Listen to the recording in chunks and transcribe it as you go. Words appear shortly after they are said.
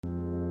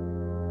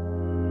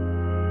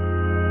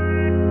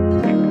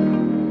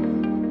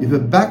If a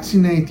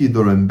vaccinated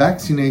or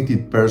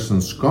unvaccinated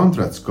person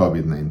contracts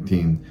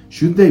COVID-19,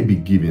 should they be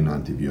given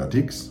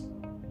antibiotics?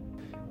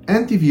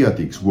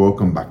 Antibiotics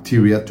work on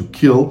bacteria to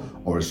kill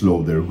or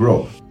slow their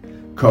growth.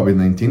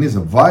 COVID-19 is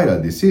a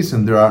viral disease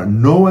and there are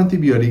no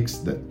antibiotics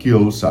that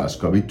kill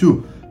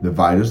SARS-CoV-2, the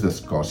virus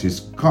that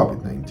causes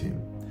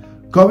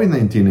COVID-19.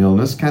 COVID-19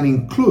 illness can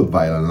include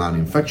viral lung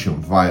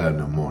infection, viral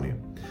pneumonia.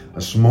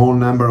 A small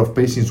number of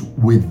patients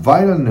with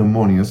viral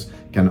pneumonias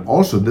can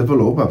also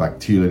develop a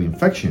bacterial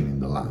infection in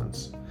the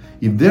lungs.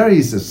 If there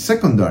is a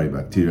secondary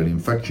bacterial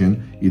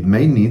infection, it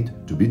may need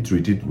to be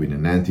treated with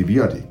an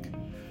antibiotic.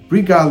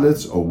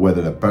 Regardless of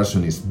whether a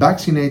person is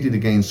vaccinated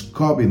against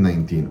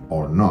COVID-19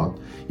 or not,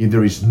 if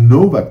there is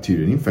no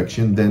bacterial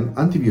infection, then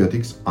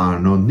antibiotics are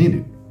not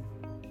needed.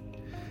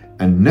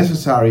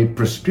 Unnecessary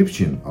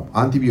prescription of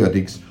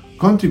antibiotics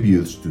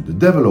contributes to the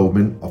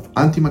development of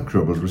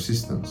antimicrobial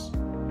resistance.